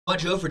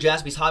Joe for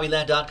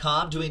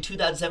JaspysHobbyland.com doing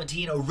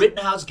 2017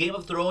 Rittenhouse Game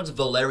of Thrones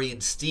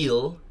Valyrian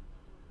Steel,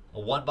 a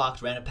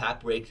one-box random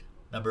pack break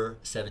number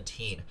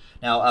 17.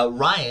 Now,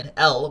 Ryan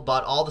L.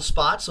 bought all the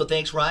spots, so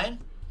thanks, Ryan.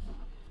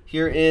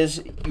 Here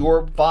is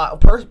your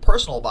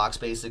personal box,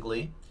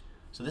 basically.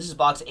 So this is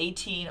box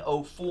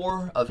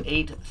 1804 of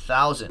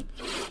 8,000.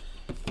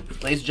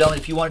 Ladies and gentlemen,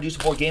 if you want to do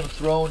some more Game of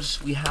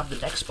Thrones, we have the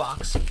next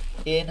box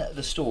in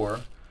the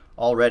store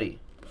already.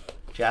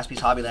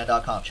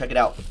 JaspysHobbyland.com. Check it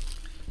out.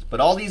 But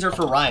all these are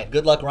for Ryan.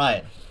 Good luck,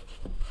 Ryan.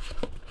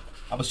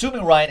 I'm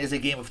assuming Ryan is a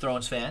Game of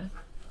Thrones fan.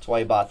 That's why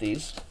he bought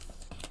these.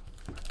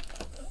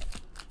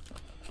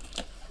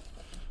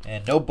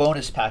 And no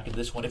bonus pack in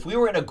this one. If we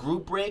were in a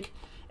group break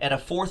and a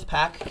fourth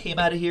pack came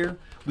out of here,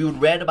 we would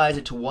randomize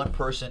it to one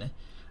person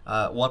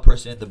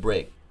in the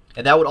break.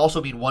 And that would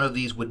also mean one of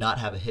these would not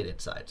have a hit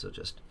inside. So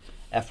just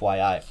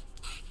FYI.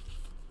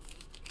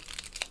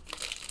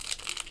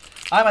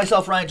 I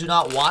myself, Ryan, do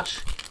not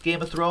watch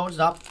Game of Thrones,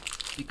 not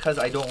because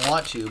I don't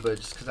want to, but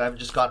just because I haven't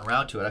just gotten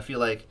around to it. I feel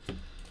like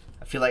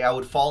I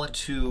would fall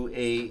into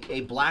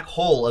a black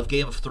hole of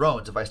Game of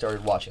Thrones if I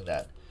started watching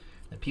that,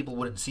 and people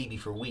wouldn't see me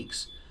for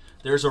weeks.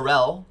 There's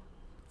Orell.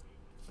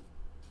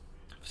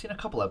 I've seen a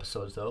couple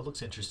episodes though. It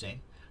looks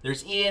interesting.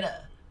 There's Ian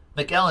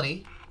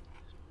McElhenney.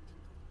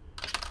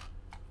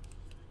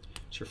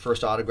 It's your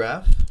first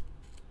autograph.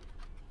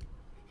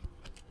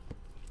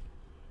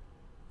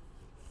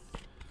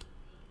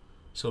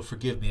 So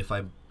forgive me if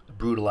I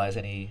brutalize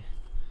any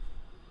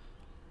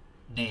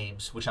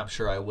names, which I'm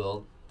sure I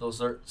will.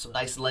 Those are some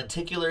nice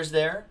lenticulars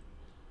there.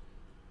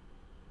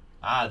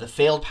 Ah, the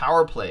failed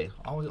power play.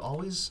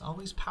 Always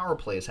power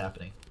play is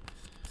happening.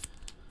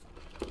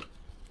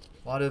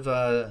 A lot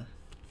of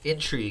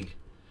intrigue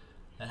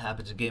that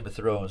happens in Game of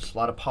Thrones. A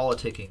lot of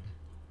politicking.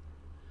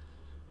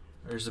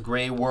 There's the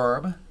Grey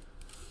Worm.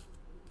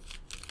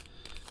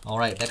 All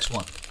right, next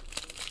one.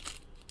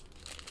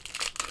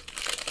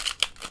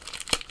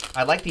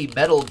 I like the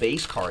metal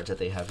base cards that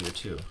they have here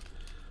too.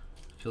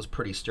 Feels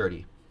pretty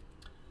sturdy.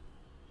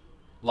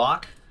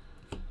 Lock.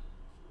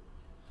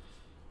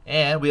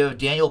 And we have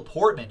Daniel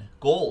Portman,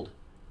 gold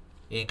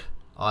ink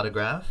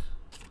autograph.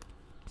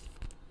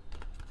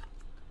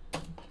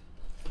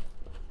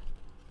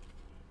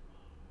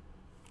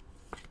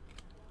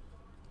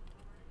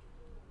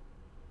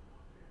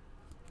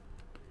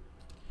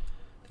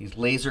 These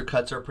laser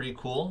cuts are pretty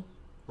cool.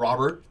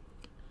 Robert.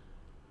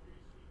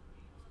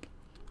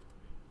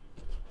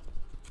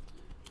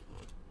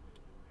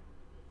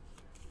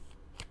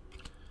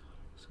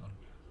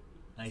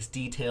 Nice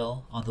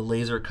detail on the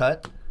laser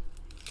cut.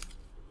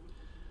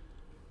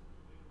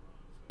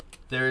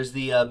 There's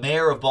the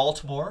Mayor of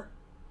Baltimore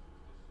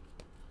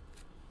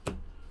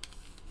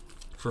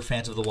for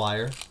fans of The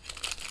Wire.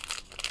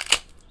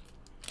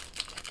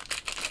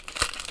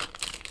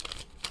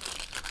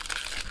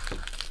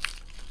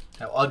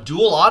 Now, a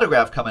dual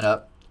autograph coming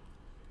up.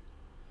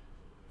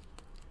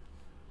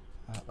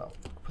 I'll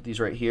put these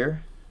right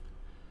here.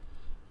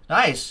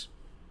 Nice.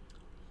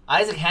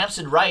 Isaac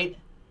Hampson Wright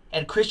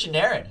and Christian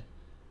Nairn.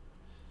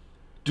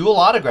 Dual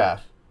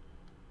autograph.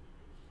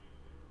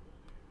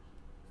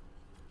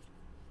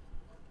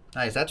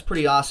 Nice, that's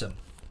pretty awesome.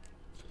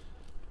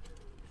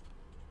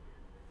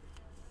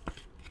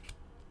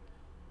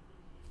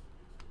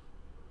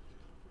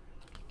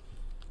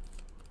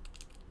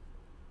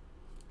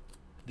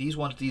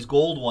 These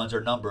gold ones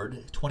are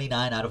numbered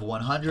 29 out of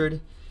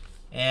 100.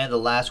 And the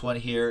last one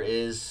here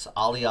is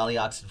Ali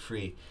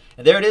Oxenfree.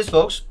 And there it is,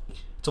 folks.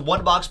 It's a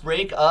one-box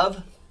break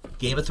of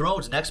Game of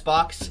Thrones. Next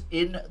box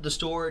in the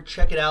store.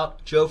 Check it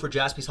out. Joe for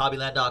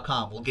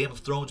JaspysHobbyland.com. We'll Game of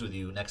Thrones with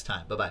you next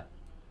time. Bye-bye.